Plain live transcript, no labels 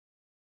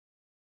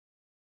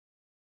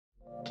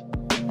Hello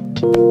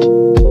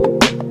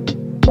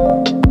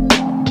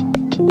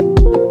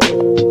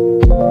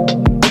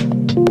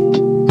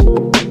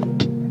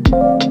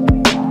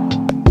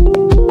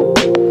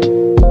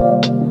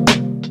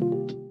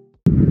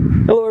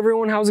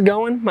everyone, how's it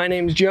going? My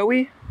name's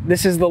Joey.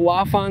 This is the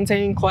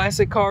Lafontaine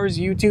Classic Cars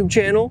YouTube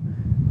channel.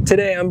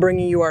 Today I'm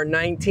bringing you our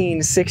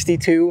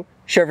 1962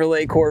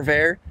 Chevrolet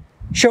Corvair,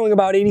 showing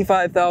about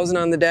 85,000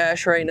 on the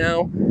dash right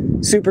now.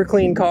 Super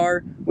clean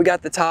car. We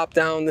got the top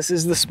down. This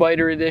is the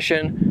Spyder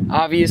edition.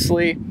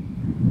 Obviously,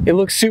 it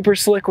looks super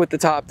slick with the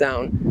top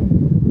down.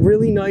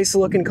 Really nice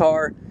looking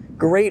car.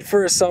 Great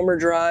for a summer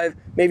drive,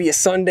 maybe a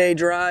Sunday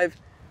drive.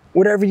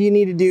 Whatever you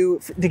need to do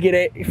to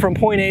get from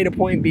point A to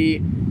point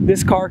B,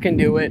 this car can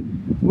do it.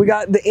 We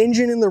got the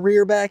engine in the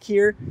rear back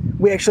here.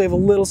 We actually have a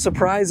little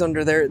surprise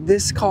under there.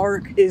 This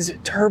car is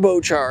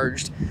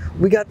turbocharged.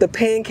 We got the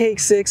Pancake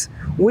 6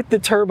 with the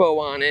turbo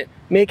on it,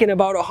 making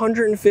about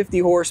 150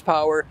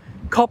 horsepower,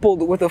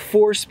 coupled with a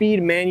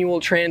 4-speed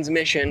manual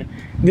transmission.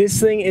 This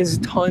thing is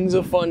tons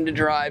of fun to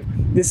drive.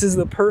 This is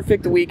the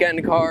perfect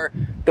weekend car,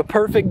 the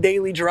perfect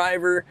daily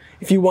driver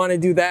if you want to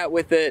do that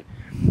with it.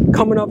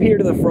 Coming up here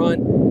to the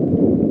front,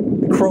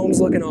 the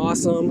chrome's looking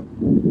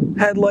awesome.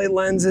 Headlight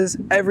lenses,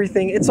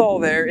 everything, it's all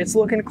there. It's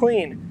looking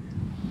clean.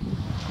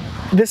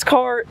 This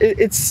car,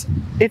 it's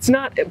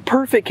not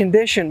perfect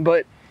condition,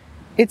 but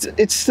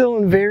it's still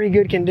in very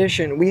good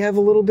condition. We have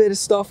a little bit of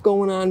stuff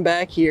going on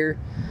back here.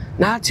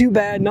 Not too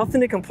bad,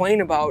 nothing to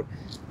complain about.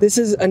 This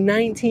is a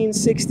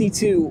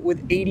 1962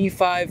 with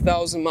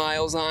 85,000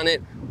 miles on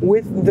it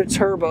with the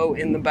turbo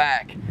in the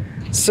back.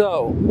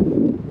 So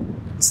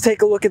let's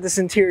take a look at this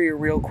interior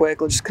real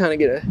quick. Let's just kind of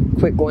get a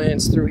quick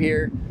glance through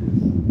here.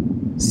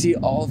 See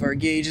all of our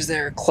gauges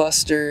there,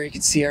 cluster, you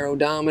can see our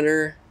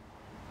odometer.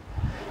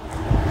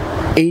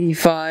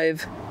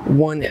 85,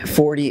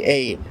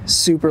 148,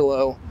 super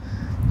low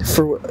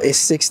for a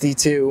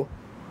 62.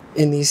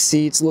 In these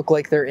seats, look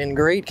like they're in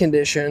great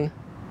condition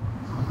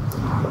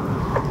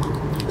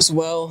as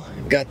well.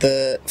 Got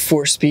the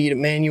 4-speed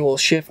manual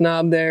shift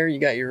knob there. You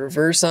got your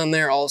reverse on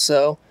there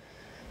also.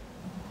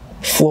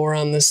 Floor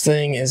on this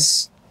thing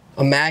is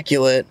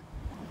immaculate.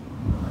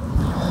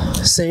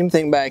 Same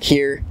thing back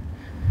here.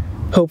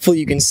 Hopefully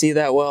you can see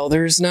that well.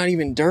 There's not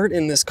even dirt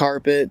in this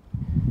carpet.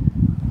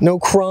 No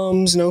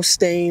crumbs, no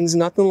stains,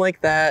 nothing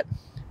like that.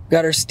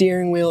 Got our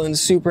steering wheel in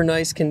super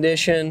nice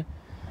condition.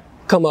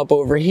 Come up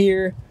over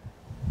here.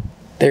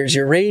 There's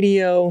your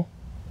radio.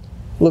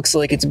 Looks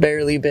like it's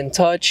barely been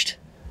touched.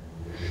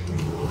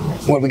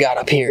 What do we got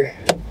up here?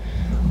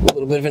 A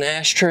little bit of an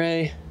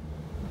ashtray.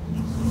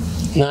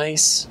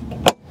 Nice.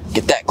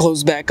 Get that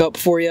closed back up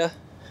for you.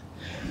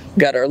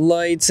 Got our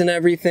lights and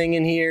everything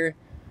in here.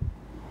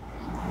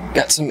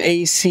 Got some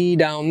AC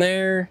down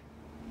there.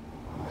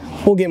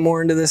 We'll get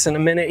more into this in a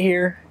minute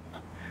here.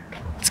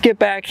 Let's get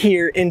back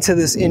here into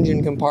this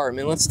engine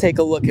compartment. Let's take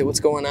a look at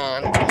what's going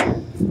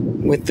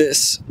on with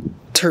this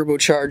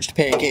turbocharged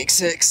Pancake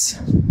 6.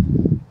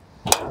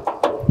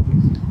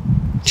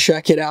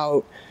 Check it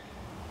out.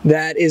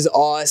 That is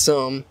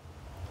awesome.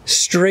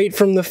 Straight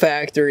from the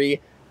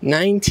factory,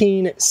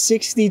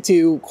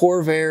 1962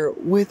 Corvair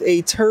with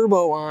a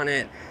turbo on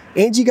it.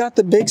 And you got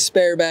the big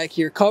spare back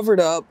here covered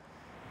up,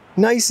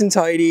 nice and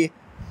tidy.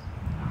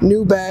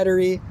 New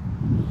battery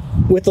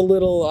with a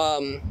little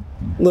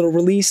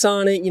release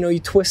on it. You know, you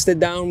twist it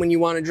down when you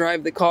want to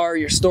drive the car.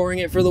 You're storing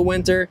it for the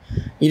winter.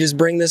 You just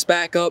bring this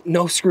back up.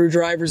 No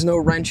screwdrivers, no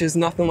wrenches,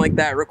 nothing like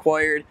that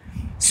required.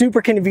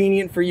 Super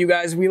convenient for you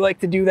guys. We like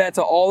to do that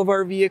to all of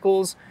our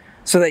vehicles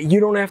so that you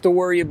don't have to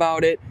worry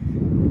about it.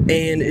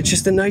 And it's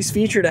just a nice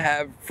feature to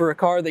have for a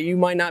car that you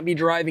might not be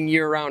driving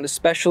year-round,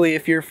 especially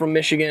if you're from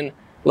Michigan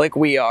like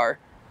we are.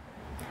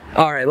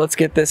 All right, let's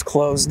get this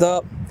closed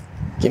up.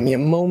 Give me a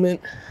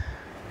moment.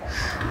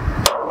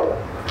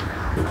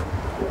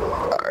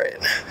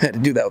 Had to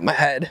do that with my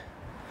head.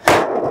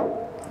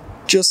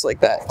 Just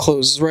like that.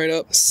 Closes right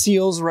up,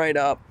 seals right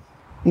up,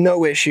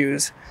 no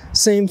issues.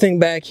 Same thing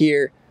back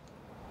here.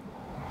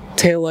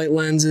 Taillight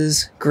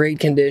lenses, great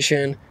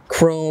condition.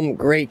 Chrome,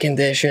 great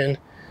condition.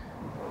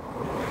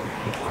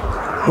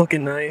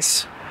 Looking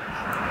nice.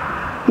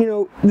 You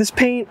know, this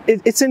paint,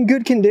 it's in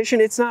good condition.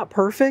 It's not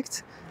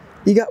perfect.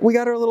 We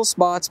got our little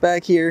spots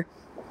back here,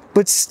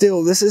 but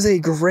still, this is a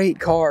great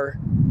car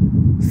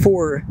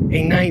for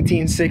a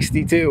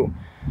 1962.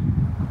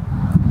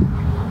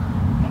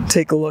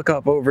 Take a look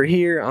up over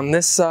here on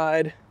this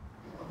side.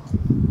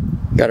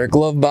 Got our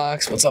glove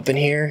box. What's up in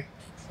here?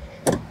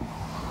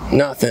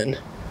 Nothing.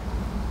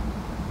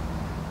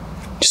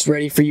 Just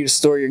ready for you to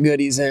store your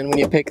goodies in when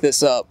you pick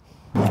this up.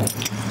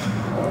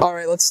 All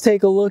right, let's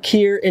take a look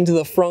here into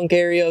the front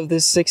area of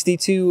this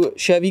 62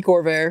 Chevy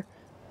Corvair.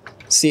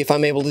 See if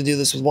I'm able to do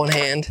this with one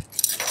hand.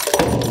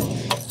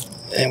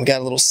 And we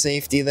got a little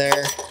safety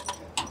there.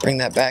 Bring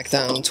that back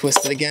down,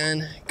 twist it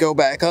again, go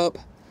back up.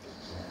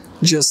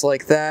 Just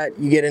like that,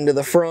 you get into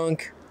the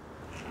frunk.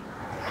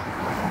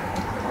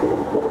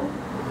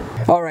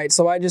 All right,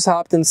 so I just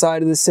hopped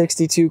inside of the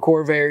 62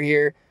 Corvair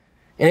here.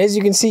 And as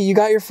you can see, you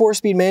got your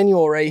 4-speed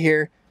manual right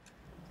here.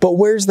 But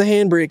where's the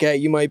handbrake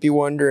at, you might be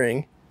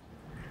wondering.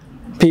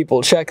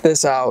 People, check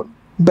this out.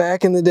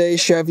 Back in the day,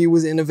 Chevy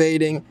was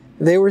innovating.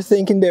 They were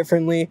thinking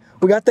differently.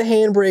 We got the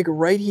handbrake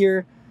right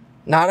here,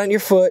 not on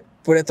your foot,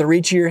 but at the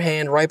reach of your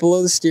hand, right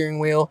below the steering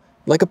wheel,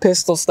 like a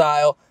pistol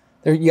style.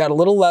 There, you got a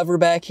little lever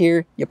back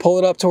here. You pull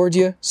it up towards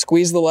you,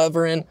 squeeze the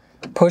lever in,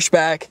 push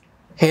back,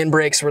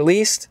 handbrake's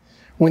released.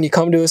 When you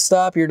come to a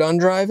stop, you're done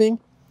driving,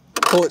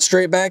 pull it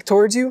straight back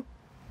towards you,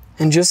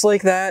 and just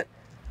like that,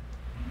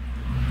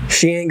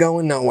 she ain't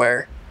going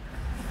nowhere.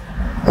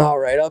 All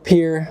right, up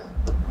here,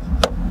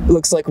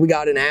 looks like we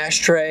got an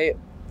ashtray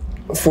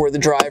for the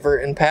driver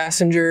and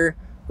passenger.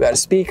 We got a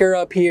speaker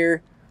up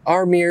here.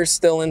 Our mirror's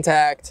still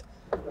intact,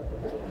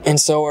 and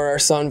so are our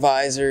sun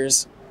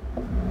visors,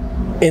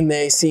 and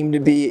they seem to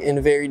be in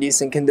very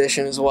decent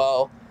condition as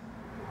well.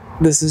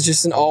 This is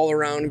just an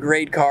all-around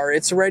great car.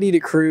 It's ready to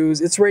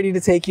cruise. It's ready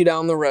to take you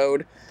down the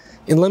road.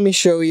 And let me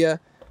show you,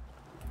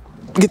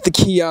 get the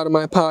key out of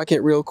my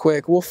pocket real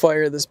quick. We'll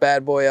fire this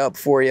bad boy up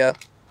for you,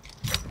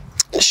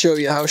 show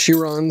you how she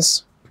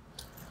runs.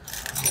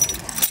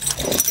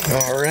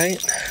 All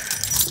right.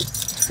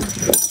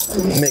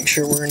 Make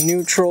sure we're in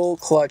neutral,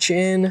 clutch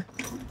in,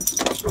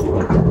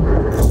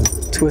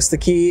 twist the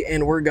key,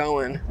 and we're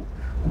going.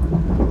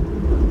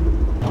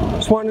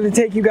 Just wanted to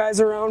take you guys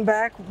around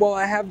back while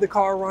I have the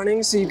car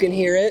running so you can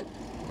hear it.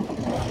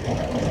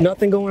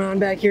 Nothing going on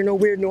back here, no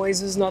weird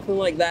noises, nothing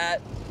like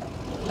that.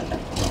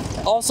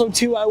 Also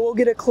too, I will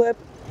get a clip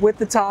with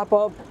the top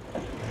up,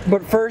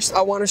 but first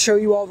I want to show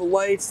you all the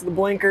lights, the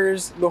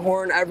blinkers, the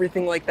horn,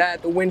 everything like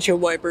that, the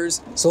windshield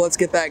wipers. So let's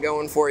get that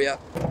going for you.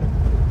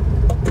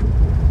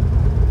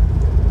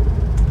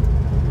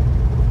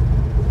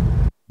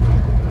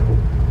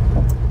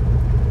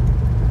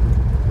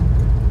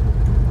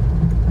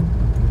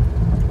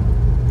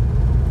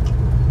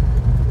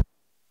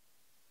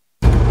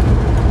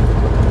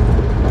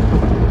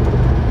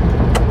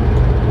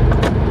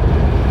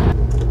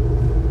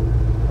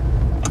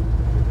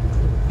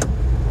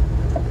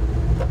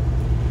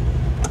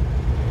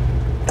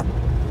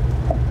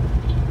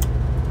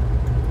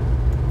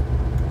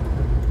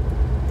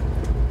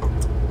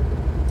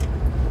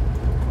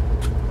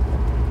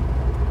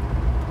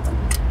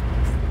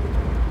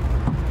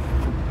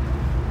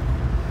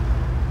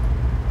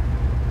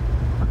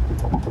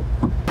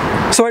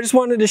 So I just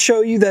wanted to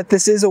show you that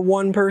this is a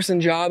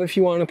one-person job if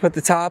you want to put the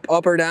top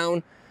up or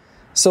down.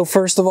 So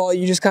first of all,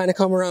 you just kind of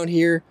come around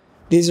here.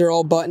 These are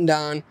all buttoned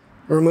on.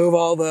 Remove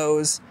all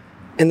those.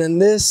 And then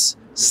this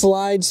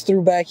slides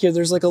through back here.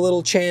 There's like a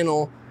little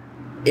channel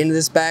in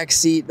this back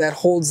seat that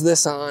holds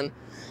this on.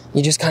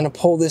 You just kind of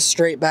pull this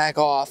straight back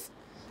off,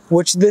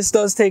 which this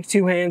does take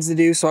two hands to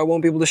do, so I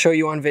won't be able to show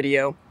you on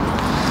video.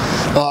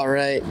 All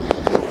right.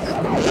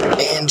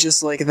 And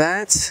just like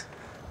that,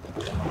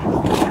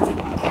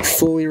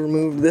 fully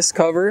removed this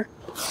cover.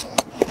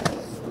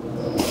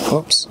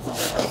 Oops,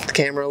 the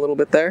camera a little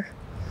bit there.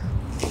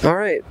 All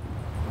right,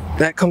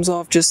 that comes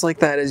off just like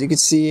that. As you can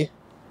see,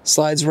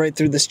 slides right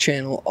through this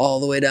channel all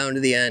the way down to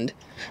the end.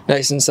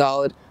 Nice and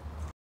solid.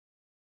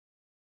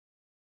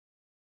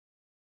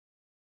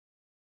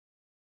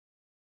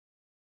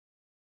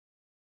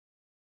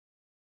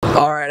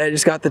 All right, I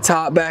just got the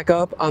top back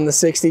up on the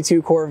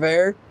 62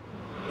 Corvair.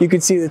 You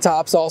can see the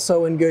top's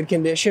also in good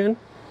condition.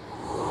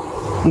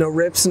 No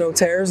rips, no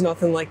tears,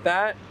 nothing like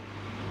that.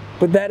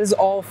 But that is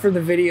all for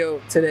the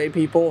video today,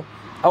 people.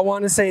 I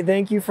want to say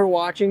thank you for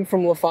watching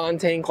from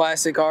Lafontaine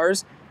Classic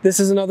Cars. This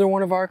is another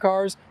one of our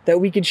cars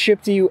that we could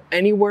ship to you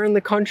anywhere in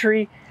the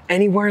country,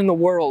 anywhere in the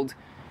world.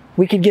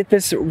 We could get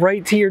this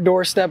right to your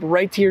doorstep,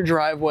 right to your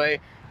driveway.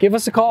 Give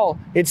us a call.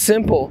 It's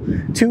simple.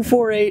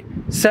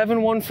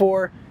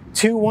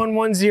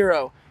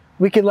 248-714-2110.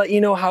 We could let you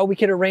know how we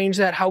could arrange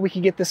that, how we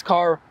could get this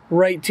car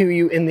right to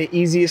you in the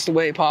easiest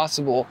way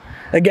possible.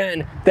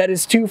 Again, that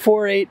is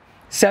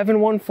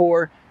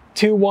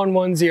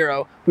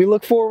 248-714-2110. We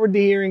look forward to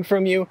hearing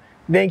from you.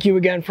 Thank you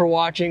again for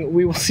watching.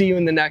 We will see you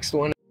in the next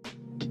one.